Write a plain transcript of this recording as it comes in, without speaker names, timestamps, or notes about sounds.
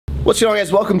What's going on,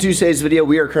 guys? Welcome to today's video.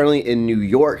 We are currently in New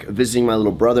York visiting my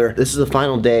little brother. This is the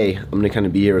final day I'm gonna kind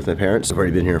of be here with my parents. I've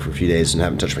already been here for a few days and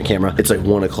haven't touched my camera. It's like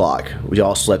 1 o'clock. We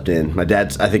all slept in. My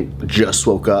dad's, I think, just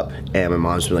woke up, and my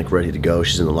mom's been like ready to go.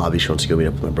 She's in the lobby. She wants to go meet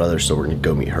up with my brother, so we're gonna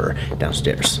go meet her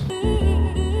downstairs.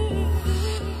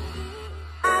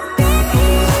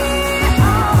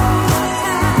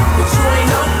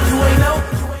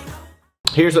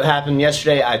 Here's what happened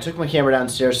yesterday. I took my camera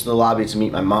downstairs to the lobby to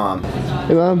meet my mom.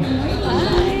 Hey, Mom.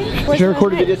 Hi. Should I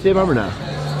record a video today, Mom, or no?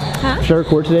 Huh? Should I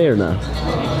record today or no?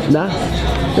 Nah?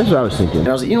 That's what I was thinking. And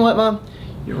I was like, you know what, Mom?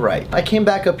 You're right. I came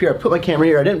back up here, I put my camera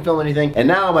here, I didn't film anything, and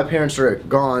now my parents are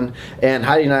gone, and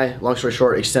Heidi and I, long story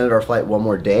short, extended our flight one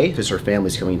more day because her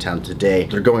family's coming in town today.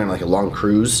 They're going on like a long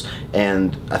cruise,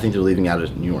 and I think they're leaving out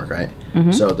of New York, right?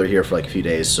 So they're here for like a few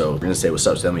days, so we're gonna say what's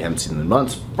up to them. We haven't seen them in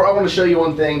months. But I want to show you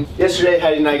one thing. Yesterday,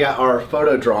 Heidi and I got our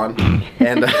photo drawn,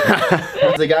 and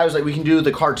the guy was like, we can do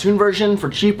the cartoon version for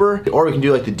cheaper, or we can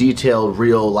do like the detailed,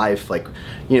 real life, like,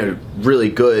 you know, really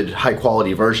good, high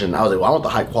quality version. I was like, well, I want the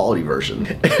high quality version.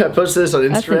 I posted this on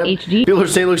Instagram. People are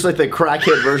saying it looks like the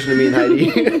crackhead version of me and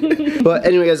Heidi. But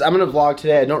anyway, guys, I'm gonna vlog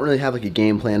today. I don't really have like a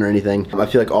game plan or anything. I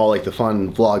feel like all like the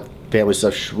fun vlog family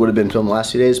stuff would have been filmed the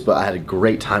last few days, but I had a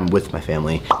great time with my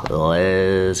family.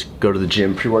 Let's go to the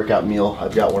gym. Pre-workout meal.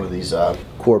 I've got one of these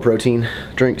core protein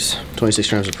drinks, 26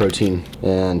 grams of protein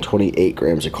and 28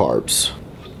 grams of carbs.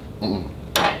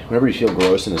 Whenever you feel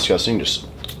gross and disgusting, just,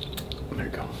 there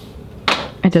you go.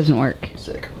 It doesn't work.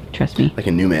 Sick. Trust me. Like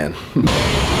a new man.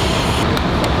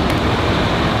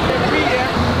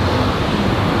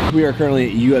 We are currently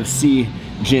at UFC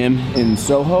gym in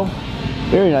Soho.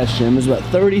 Very nice gym. It's about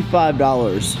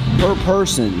 $35 per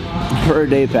person for a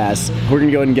day pass. We're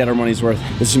gonna go ahead and get our money's worth.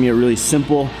 This is gonna be a really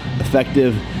simple,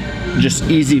 effective, just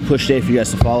easy push day for you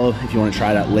guys to follow if you want to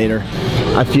try it out later.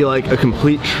 I feel like a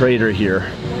complete traitor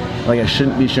here. Like I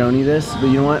shouldn't be showing you this, but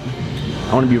you know what?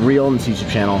 I want to be real on this YouTube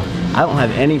channel. I don't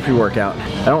have any pre-workout.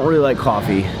 I don't really like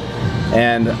coffee,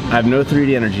 and I have no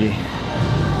 3D energy.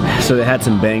 So they had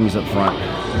some bangs up front.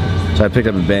 So I picked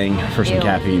up a bang for some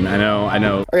caffeine. I know.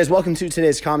 All right, guys, welcome to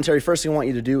today's commentary. First thing I want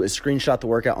you to do is screenshot the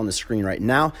workout on the screen right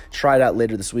now. Try it out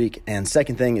later this week. And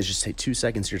second thing is just take 2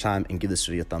 seconds of your time and give this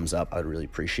video a thumbs up. I would really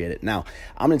appreciate it. Now,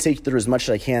 I'm gonna take you through as much as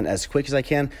I can, as quick as I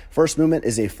can. First movement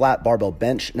is a flat barbell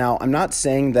bench. Now, I'm not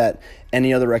saying that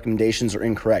any other recommendations are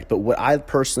incorrect, but what I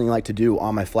personally like to do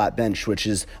on my flat bench, which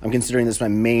is, I'm considering this my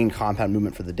main compound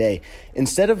movement for the day,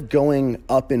 instead of going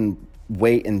up in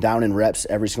weight and down in reps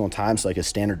every single time, so like a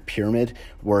standard pyramid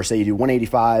where say you do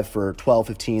 185 for 12,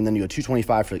 15, then you go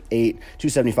 225 for like 8,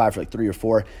 275 for like 3 or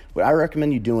 4. What I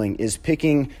recommend you doing is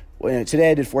picking, today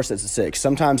I did 4 sets of 6.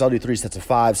 Sometimes I'll do 3 sets of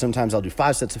 5. Sometimes I'll do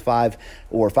 5 sets of 5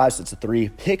 or 5 sets of 3.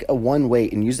 Pick a one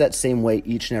weight and use that same weight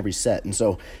each and every set. And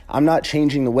so I'm not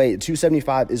changing the weight.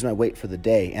 275 is my weight for the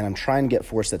day, and I'm trying to get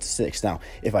 4 sets of 6. Now,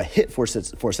 if I hit 4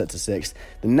 sets of 6,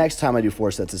 the next time I do 4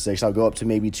 sets of 6, I'll go up to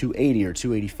maybe 280 or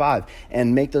 285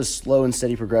 and make those slow and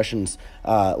steady progressions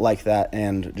like that,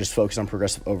 and just focus on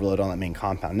progressive overload on that main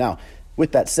compound. Now,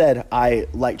 with that said, I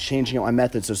like changing out my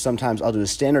method, so sometimes I'll do a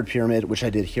standard pyramid, which I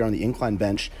did here on the incline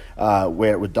bench,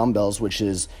 where with dumbbells, which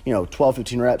is, you know, 12,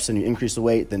 15 reps, and you increase the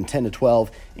weight, then 10 to 12,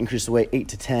 increase the weight, 8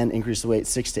 to 10, increase the weight,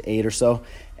 6 to 8 or so.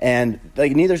 And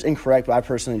like neither's incorrect, but I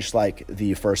personally just like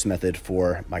the first method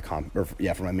for my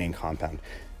for my main compound.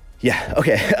 Yeah,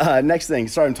 okay, next thing,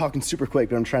 sorry I'm talking super quick,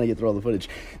 but I'm trying to get through all the footage.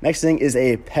 Next thing is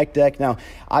a pec deck. Now,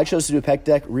 I chose to do a pec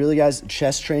deck. Really, guys,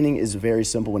 chest training is very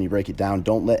simple when you break it down.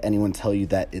 Don't let anyone tell you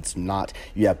that it's not.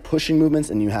 You have pushing movements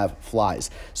and you have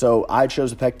flies. So I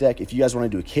chose a pec deck. If you guys want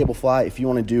to do a cable fly, if you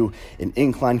want to do an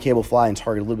incline cable fly and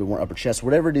target a little bit more upper chest,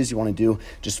 whatever it is you want to do,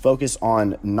 just focus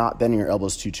on not bending your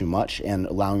elbows too much and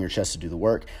allowing your chest to do the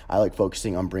work. I like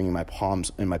focusing on bringing my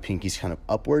palms and my pinkies kind of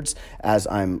upwards as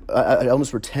I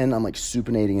almost pretend I'm like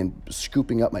supinating and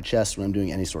scooping up my chest when I'm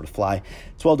doing any sort of fly.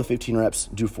 12 to 15 reps,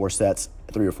 do 4 sets,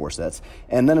 3 or 4 sets.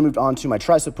 And then I moved on to my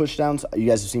tricep push downs. You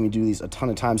guys have seen me do these a ton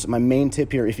of times. My main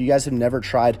tip here, if you guys have never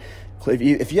tried,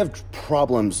 if you have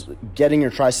problems getting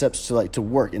your triceps to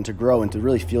work and to grow and to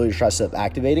really feel your tricep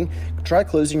activating, try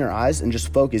closing your eyes and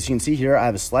just focus. You can see here I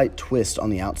have a slight twist on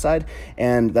the outside,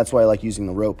 and that's why I like using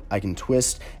the rope. I can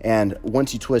twist, and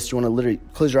once you twist, you want to literally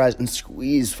close your eyes and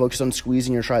squeeze. Focus on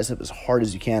squeezing your tricep as hard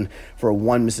as you can for a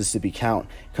 1 Mississippi count.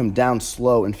 Come down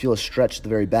slow and feel a stretch at the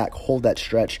very back. Hold that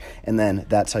stretch, and then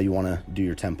that's how you want to do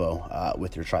your tempo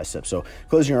with your triceps. So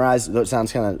closing your eyes, though it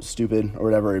sounds kind of stupid or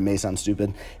whatever, it may sound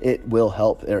stupid, it will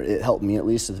help, or it helped me at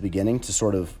least at the beginning to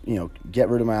sort of, you know, get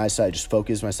rid of my eyesight, just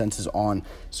focus my senses on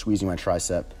squeezing my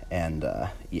tricep, and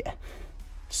yeah.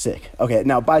 Sick. Okay,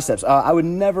 now biceps. I would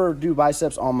never do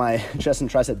biceps on my chest and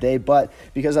tricep day, but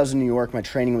because I was in New York, my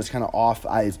training was kind of off.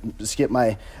 I skipped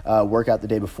my workout the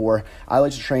day before. I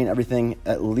like to train everything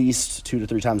at least 2 to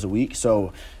 3 times a week.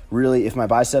 So really, if my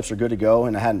biceps are good to go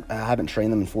and I haven't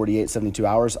trained them in 48, 72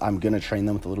 hours, I'm going to train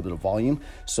them with a little bit of volume.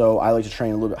 So I like to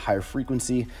train a little bit higher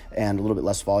frequency and a little bit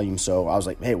less volume. So I was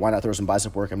like, hey, why not throw some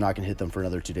bicep work? I'm not going to hit them for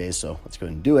another 2 days, so let's go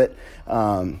ahead and do it.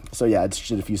 So yeah, I just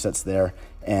did a few sets there,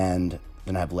 and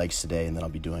then I have legs today, and then I'll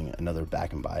be doing another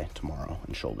back and bi tomorrow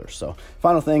and shoulders. So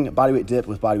final thing, bodyweight dip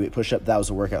with bodyweight push-up. That was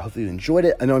a workout. Hopefully you enjoyed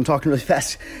it. I know I'm talking really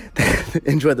fast.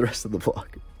 Enjoy the rest of the vlog.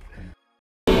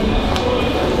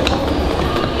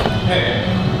 Hey,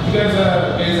 you guys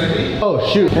ASID?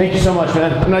 Oh shoot, thank you so much,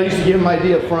 man. I'm not used to giving my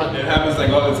ID up front. It happens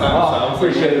like all the time. Oh, so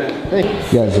appreciate it. Thank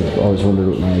you. You guys have always wondered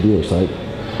what my ID looks like.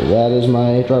 That is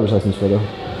my driver's license photo.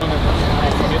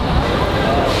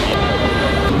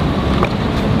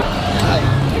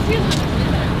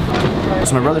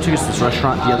 So my brother took us to this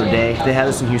restaurant the other day. They had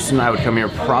us in Houston. I would come here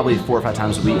probably 4 or 5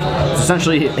 times a week. It's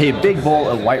essentially a big bowl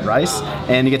of white rice,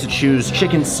 and you get to choose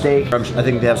chicken, steak. I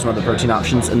think they have some other protein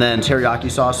options, and then teriyaki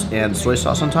sauce and soy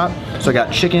sauce on top. So I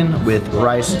got chicken with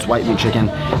rice. It's white meat chicken.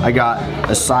 I got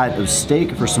a side of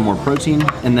steak for some more protein,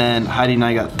 and then Heidi and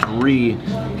I got 3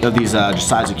 of these just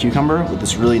sides of cucumber with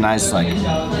this really nice, like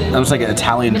almost like an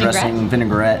Italian dressing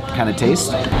vinaigrette kind of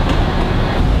taste.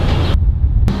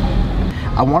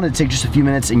 I wanted to take just a few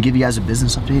minutes and give you guys a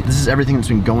business update. This is everything that's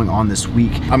been going on this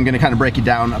week. I'm gonna kind of break it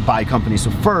down by company.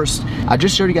 So first, I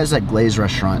just showed you guys that Glaze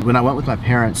restaurant. When I went with my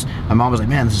parents, my mom was like,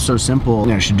 man, this is so simple. You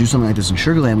know, I should do something like this in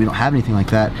Sugar Land. We don't have anything like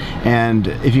that. And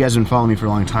if you guys have been following me for a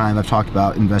long time, I've talked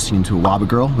about investing into a Waba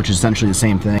Grill, which is essentially the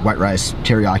same thing. White rice,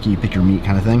 teriyaki, pick your meat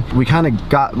kind of thing. We kind of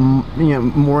got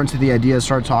more into the idea,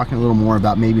 started talking a little more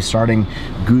about maybe starting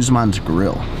Guzman's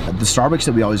Grill. The Starbucks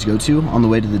that we always go to on the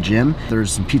way to the gym,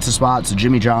 there's some pizza spots, a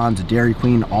Jimmy John's, a Dairy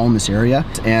Queen, all in this area,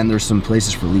 and there's some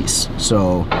places for lease.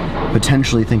 So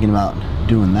potentially thinking about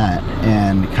doing that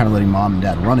and kind of letting mom and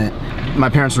dad run it. My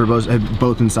parents have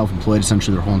both been self-employed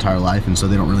essentially their whole entire life, and so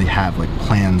they don't really have like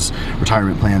plans,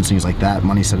 retirement plans, things like that,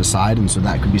 money set aside, and so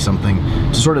that could be something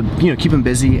to sort of, keep them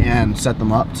busy and set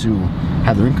them up to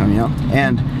have their income,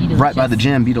 and right by the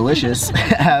gym, be delicious,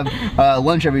 have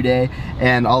lunch every day,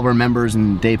 and all of our members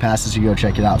and day passes, you go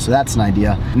check it out. So that's an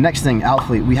idea. Next thing,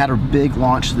 Alphalete, we had a big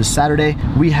launch this Saturday.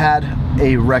 We had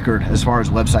a record as far as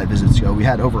website visits go. We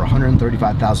had over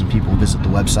 135,000 people visit the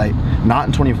website, not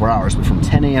in 24 hours, but from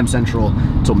 10 a.m. Central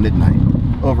till midnight.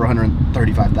 Over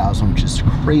 135,000, which is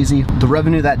crazy. The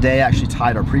revenue that day actually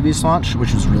tied our previous launch,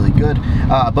 which was really good.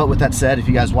 But with that said, if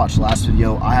you guys watched the last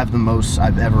video, I have the most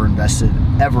I've ever invested,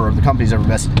 the company's ever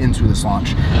invested into this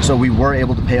launch. So we were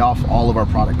able to pay off all of our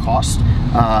product costs,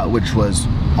 which was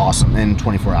awesome in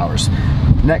 24 hours.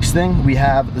 Next thing, we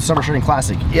have the Summer Shredding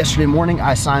Classic. Yesterday morning,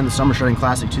 I signed the Summer Shredding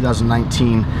Classic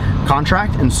 2019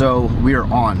 contract, and so we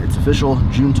are on. It's official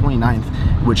June 29th,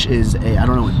 which is I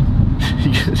don't know what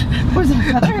Was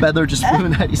that a feather just flew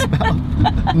in Heidi's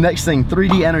mouth. Next thing,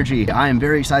 3D Energy. I am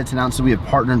very excited to announce that we have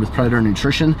partnered with Predator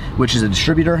Nutrition, which is a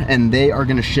distributor, and they are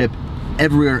gonna ship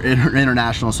everywhere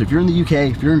international. So if you're in the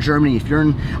UK, if you're in Germany, if you're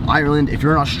in Ireland, if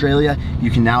you're in Australia,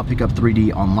 you can now pick up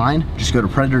 3D online. Just go to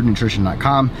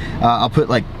predatornutrition.com. I'll put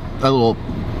like a little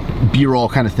B-roll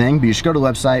kind of thing, but you just go to the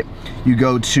website, you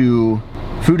go to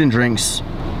food and drinks,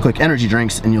 click energy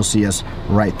drinks, and you'll see us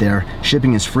right there.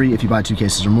 Shipping is free if you buy 2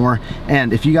 cases or more.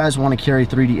 And if you guys want to carry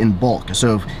 3D in bulk,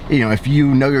 so if you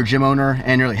know your gym owner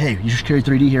and you're like, hey, you should carry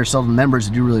 3D here, sell to members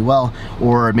that do really well,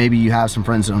 or maybe you have some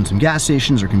friends that own some gas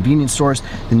stations or convenience stores,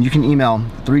 then you can email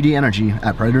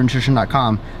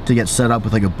 3denergy@predatornutrition.com to get set up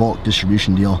with like a bulk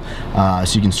distribution deal,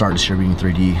 so you can start distributing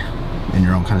 3D in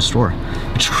your own kind of store.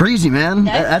 It's crazy, man.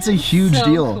 That's a huge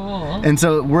deal. Cool. And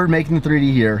so we're making the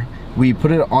 3D here. We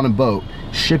put it on a boat,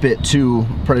 ship it to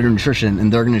Predator Nutrition, and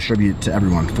they're gonna distribute it to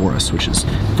everyone for us, which is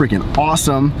freaking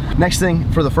awesome. Next thing,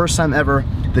 for the first time ever,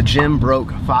 the gym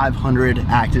broke 500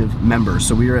 active members.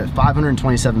 So we are at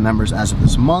 527 members as of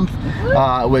this month,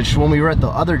 which when we were at the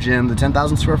other gym, the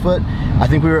 10,000 square foot, I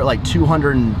think we were at like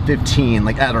 215,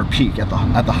 like at our peak, at the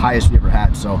highest we ever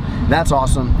had. So that's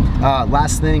awesome.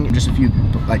 Last thing, just a few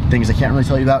like things I can't really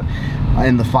tell you about.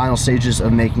 In the final stages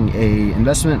of making a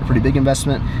investment, pretty big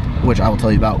investment, which I will tell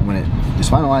you about when it is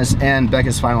finalized. And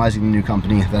Becca's finalizing the new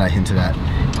company that I hinted at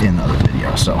in the other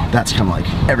video. So that's kind of like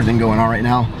everything going on right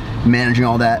now, managing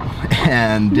all that.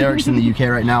 And Derek's in the UK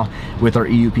right now with our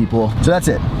EU people. So that's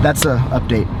it. That's the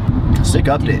update. Sick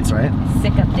updates, right?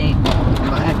 Sick update.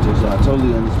 My actors, I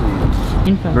totally understand.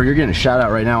 Info. Bro, you're getting a shout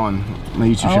out right now on my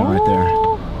YouTube channel right there.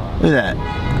 Look at that.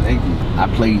 Thank you. I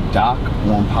played Doc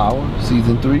on Power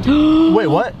season 3. Wait,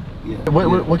 what? Yeah.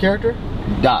 What character?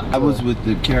 Doc. I was with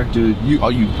the character.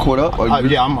 Are you caught up?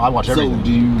 Yeah, I watch everything. So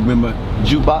do you remember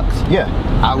Jukebox? Yeah.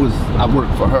 I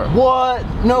worked for her. What?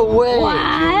 No way.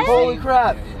 What? Holy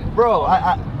crap. Bro,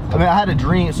 I mean, I had a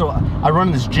dream. So I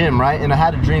run this gym, right? And I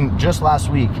had a dream just last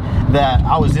week that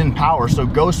I was in Power. So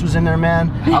Ghost was in there,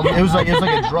 man. It was like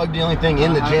a drug dealing thing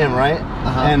in the gym, right?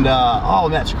 And oh,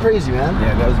 that's crazy, man.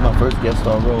 Yeah, that was my first guest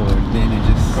star role, and then it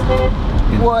just.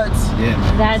 What? Yeah,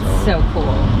 man. That's so cool.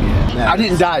 Yeah. I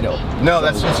didn't die though. No,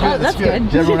 that's good. Oh, that's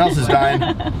good. Everyone else is dying.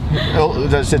 Oh,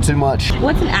 that said too much.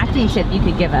 What's an acting tip you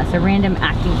could give us? A random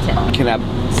acting tip. Can I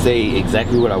say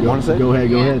exactly what I want to say? Go ahead.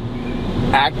 Go ahead.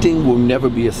 Acting will never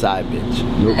be a side bitch,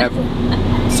 ever.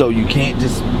 So you can't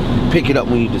just pick it up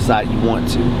when you decide you want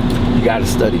to. You gotta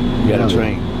study. You gotta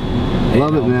train.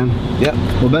 Love it, man. Yep.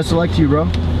 Well, best of luck to you, bro.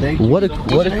 Thank you. What a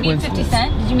Did you meet 50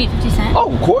 Cent? Did you meet 50 Cent?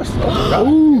 Oh, of course.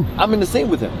 Ooh. I'm in the scene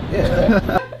with him.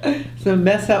 Yeah. So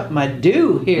mess up my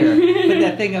do here. Put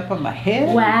that thing up on my head.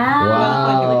 Wow.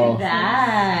 Wow. Look at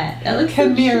that. That looks Come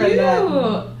so here, cute.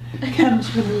 Come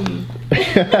to me.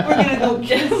 We're gonna go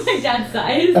kiss. My dad's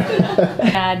size.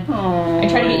 Dad, I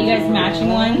tried to get you guys matching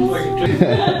ones.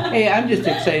 Hey, I'm just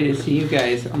excited to see you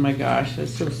guys. Oh my gosh,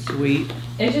 that's so sweet.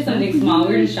 It's just something small.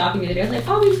 We were just shopping the other day. I was like,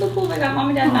 oh, it'd be so cool if I got mom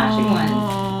and dad matching ones.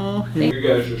 Oh, You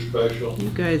guys are special. you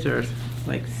guys are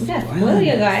like Yeah, spoiled. will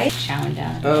you guys? Chowing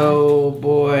down. Oh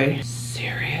boy,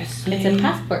 seriously? It's a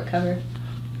passport cover.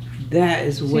 That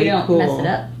is So way you don't cool. mess it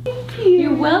up.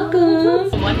 You're welcome.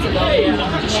 Coming up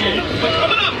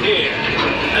here,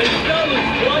 and fellas,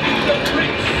 what is the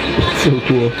tricks? So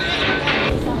cool.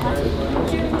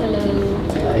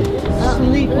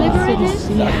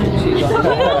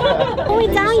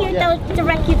 Going down, they'll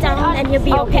direct you down and you'll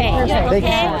be okay. Thank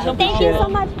you. Thank you so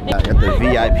much. I got the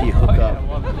VIP hookup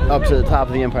up to the top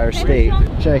of the Empire State.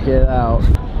 Check it out.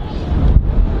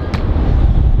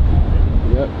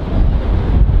 Yep.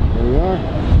 There we are.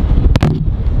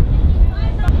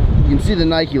 You can see the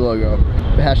Nike logo.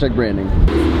 Hashtag branding.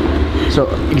 So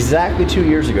exactly 2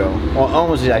 years ago, well,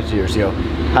 almost exactly 2 years ago,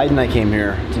 Hyde and I came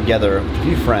here together with a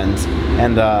few friends,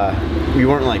 and we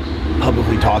weren't like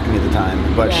publicly talking at the time,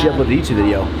 but she uploaded a YouTube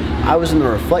video. I was in the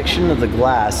reflection of the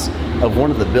glass of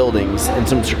one of the buildings, and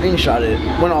some screenshot it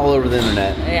went all over the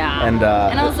internet. Yeah. And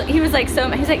he was like,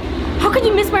 he's like, how could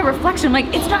you miss my reflection? I'm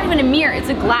like, it's not even a mirror, it's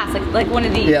a glass, like one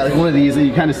of these. yeah, like one of these that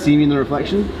you kind of see me in the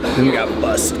reflection, and we got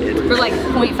busted. For like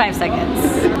 0.5 seconds.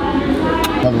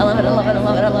 I love it, I love it, I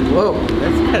love it, I love it. Whoa,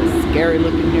 that's kind of scary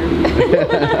looking here. Oh,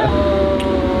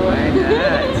 my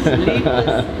God.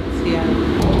 Sleepless Seattle.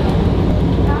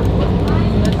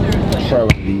 Try one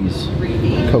of these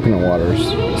coconut waters.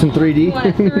 It's in 3D. What,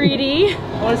 3D? I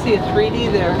want to see a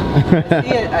 3D there.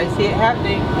 I see it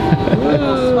happening.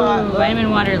 Little spot, look. Vitamin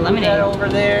water Put lemonade. that over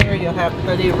there. You'll have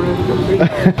plenty of room to breathe.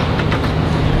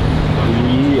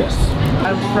 Yes.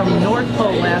 I'm from North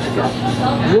Pole, Alaska.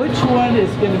 Which one is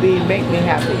going to make me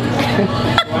happy?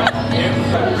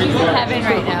 She's in heaven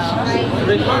right now.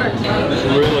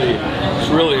 It's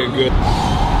really a good.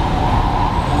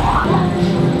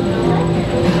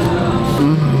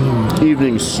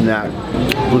 Evening snack.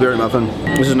 Blueberry muffin.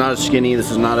 This is not a skinny.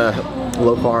 This is not a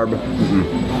low carb.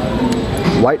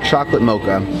 White chocolate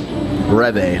mocha.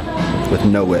 Breve with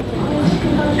no whip.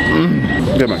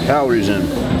 Get my calories in.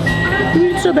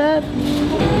 It's so bad.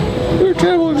 You're a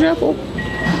terrible example.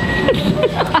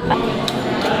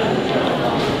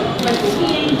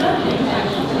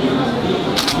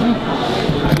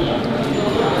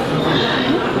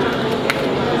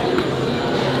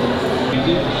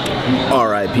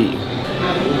 R.I.P.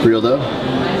 Real though?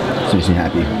 Makes me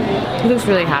happy. He looks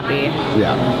really happy.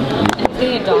 Yeah. He's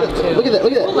getting a dog too. Look at that,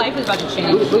 look at that. Whole life is about to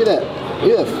change. Look at that.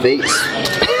 Look at that face.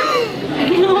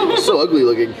 So ugly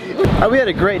looking. We had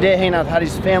a great day hanging out with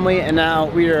Heidi's family, and now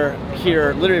we are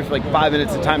here literally for like 5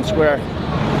 minutes at Times Square.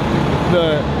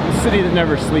 The city that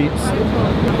never sleeps.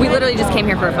 We literally just came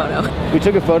here for a photo. We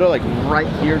took a photo like right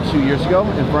here 2 years ago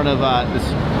in front of this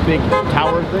big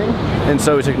tower thing. And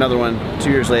so we took another one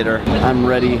 2 years later. I'm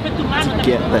ready to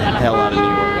get the hell out of New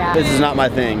York. Yeah. This is not my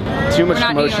thing. Too much We're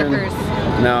not New promotion. Yorkers.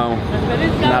 No,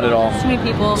 not at all. So many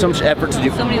people. So much effort to do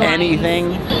So many lines.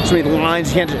 anything. So many lines.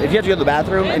 You can't, if you have to go to the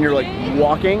bathroom and you're like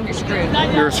walking, You're screwed.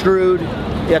 you're screwed.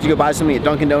 You have to go buy something at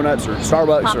Dunkin' Donuts or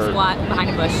Starbucks Pop or squat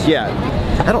behind a bush. yeah.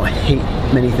 I don't hate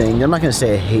many things. I'm not gonna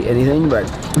say I hate anything, but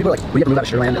people are like, we have to move out of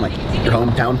Sugarland in like your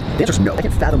hometown. The answer is no. I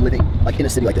can't fathom living like in a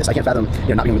city like this. I can't fathom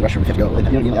not being able to the restroom if you have to go. Like,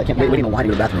 you know what I mean? Like, I can't waiting in line to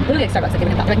go to the bathroom. Literally like Starbucks, like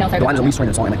they're like, no, sorry. The line is at least 20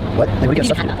 minutes long. I'm like, what? Like, when you get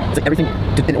stuff, it's like everything.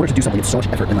 In order to do something, it's so much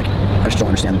effort, and like I just don't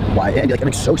understand why. And like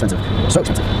everything's so expensive,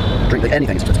 Drink like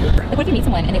anything's expensive. Like what if you meet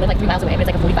someone and they live like 3 miles away, but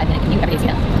it's like a 45-minute commute every day to see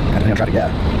them? Depending on traffic,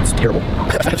 yeah, it's terrible.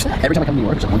 Every time I come to New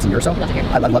York, it's like once a year or so.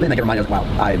 I love it, and I get reminded, wow,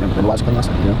 I remember when I was playing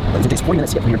last night. You know, like, it takes 40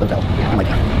 minutes to get from here to the hotel. I'm like,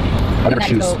 I'll never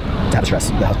choose to have the stress,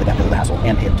 the hassle,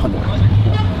 and pay a ton more.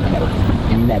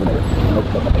 Never. Nope.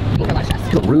 You feel a lot of stress.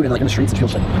 I feel rude and like in the streets, and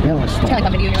feels like, you know, It's kind of like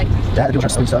bumping into you and you're like, that people trying to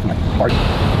sell you stuff and like hard.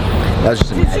 That was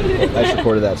just an ad. I just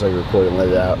recorded that so I could record it and let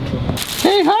it out.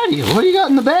 Hey, Heidi, what do you got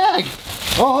in the bag?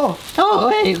 Oh,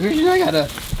 hey, Christian, I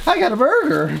got a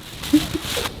burger.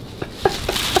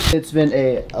 It's been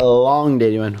a long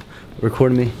day, you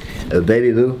recording me,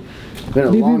 baby boo. It's been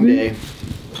a long day.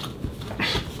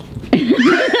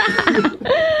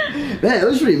 Man, it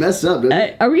was pretty messed up, dude.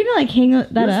 are we gonna like hang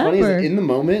that up? Funny Or? is in the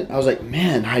moment, I was like,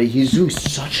 man, Heidi, he's doing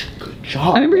such a good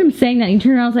job. I remember him saying that, and he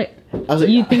turned around, I was like,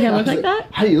 you think I look like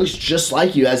that? Heidi looks just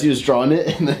like you as he was drawing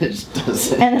it, and then it just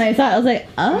doesn't. And then I saw it, I was like,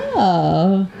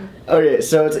 oh. Okay,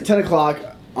 so it's like 10 o'clock.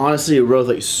 Honestly, we were both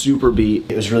like super beat.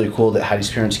 It was really cool that Heidi's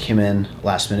parents came in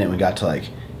last minute and we got to like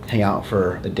hang out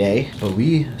for a day. But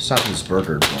we stopped at this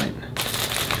burger joint.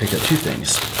 Picked up 2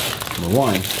 things. Number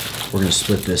 1, we're gonna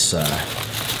split this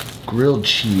grilled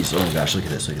cheese. Oh my gosh, look at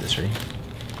this, ready?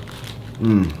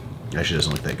 Actually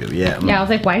doesn't look that good, but yeah. Yeah, I was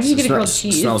like, why did you get a grilled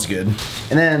cheese? Smells good.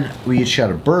 And then we each got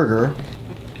a burger.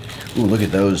 Ooh, look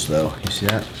at those though. You see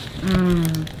that?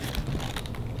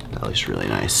 That looks really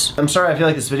nice. I'm sorry, I feel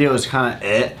like this video was kind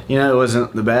of You know, it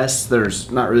wasn't the best. There's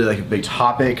not really like a big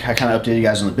topic. I kind of updated you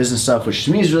guys on the business stuff, which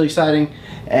to me is really exciting.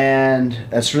 And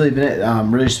that's really been it.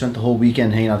 Really spent the whole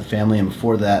weekend hanging out with the family, and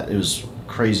before that, it was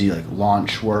crazy like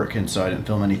launch work, and so I didn't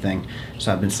film anything.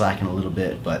 So I've been slacking a little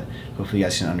bit, but hopefully you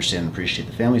guys can understand and appreciate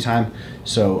the family time.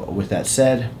 So with that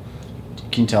said,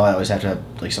 can you tell I always have to have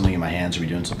like something in my hands? Are we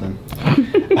doing something?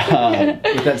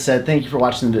 With that said, thank you for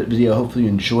watching the video. Hopefully you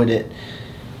enjoyed it,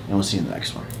 and we'll see you in the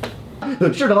next one.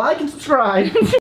 Be sure to like and subscribe.